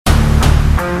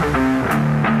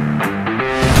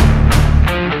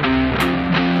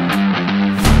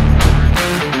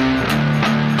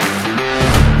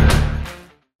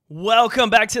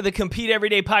Welcome back to the Compete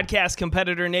Everyday Podcast,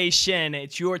 Competitor Nation.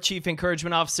 It's your Chief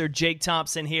Encouragement Officer, Jake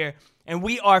Thompson here. And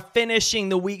we are finishing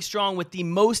the week strong with the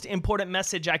most important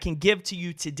message I can give to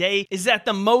you today is that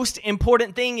the most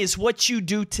important thing is what you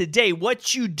do today,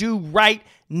 what you do right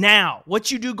now,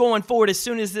 what you do going forward as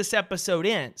soon as this episode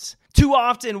ends. Too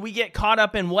often we get caught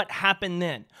up in what happened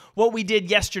then, what we did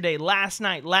yesterday, last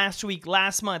night, last week,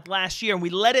 last month, last year, and we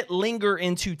let it linger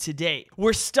into today.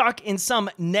 We're stuck in some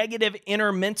negative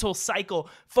inner mental cycle,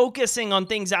 focusing on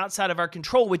things outside of our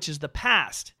control, which is the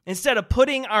past, instead of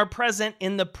putting our present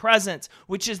in the present,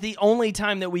 which is the only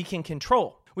time that we can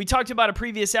control. We talked about a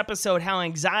previous episode how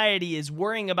anxiety is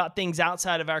worrying about things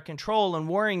outside of our control and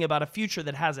worrying about a future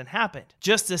that hasn't happened.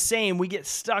 Just the same, we get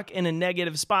stuck in a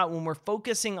negative spot when we're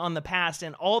focusing on the past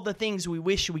and all the things we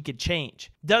wish we could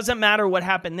change. Doesn't matter what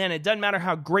happened then. It doesn't matter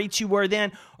how great you were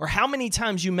then or how many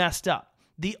times you messed up.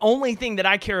 The only thing that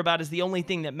I care about is the only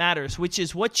thing that matters, which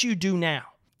is what you do now.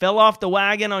 Fell off the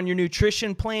wagon on your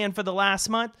nutrition plan for the last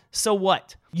month? So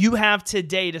what? You have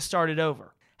today to start it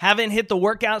over. Haven't hit the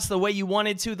workouts the way you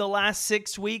wanted to the last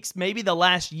 6 weeks, maybe the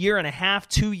last year and a half,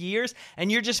 2 years,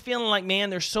 and you're just feeling like,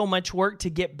 man, there's so much work to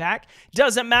get back.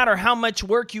 Doesn't matter how much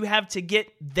work you have to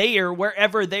get there,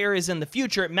 wherever there is in the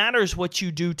future. It matters what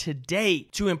you do today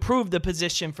to improve the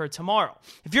position for tomorrow.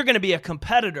 If you're going to be a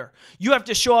competitor, you have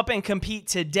to show up and compete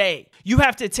today. You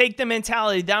have to take the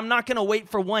mentality that I'm not going to wait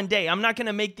for one day. I'm not going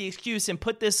to make the excuse and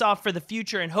put this off for the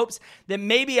future in hopes that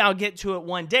maybe I'll get to it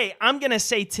one day. I'm going to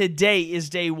say today is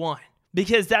day one,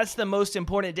 because that's the most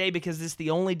important day, because it's the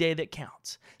only day that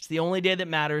counts. It's the only day that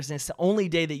matters, and it's the only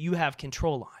day that you have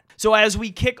control on. So as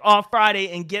we kick off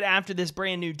Friday and get after this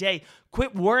brand new day,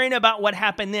 quit worrying about what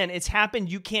happened then. It's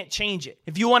happened. You can't change it.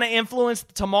 If you want to influence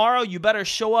tomorrow, you better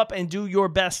show up and do your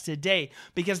best today,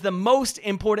 because the most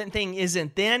important thing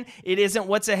isn't then. It isn't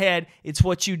what's ahead. It's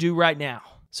what you do right now.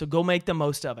 So go make the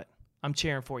most of it. I'm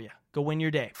cheering for you. Go win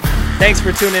your day. Thanks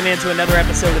for tuning in to another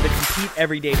episode of the Compete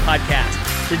Everyday Podcast.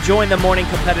 To join the Morning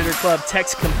Competitor Club,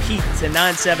 text COMPETE to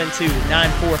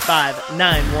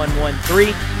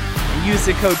 972-945-9113 and use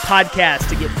the code PODCAST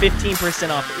to get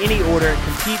 15% off any order at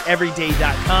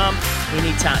CompeteEveryday.com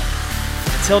anytime.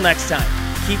 Until next time,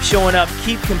 keep showing up,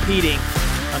 keep competing.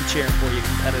 I'm cheering for you,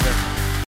 competitor.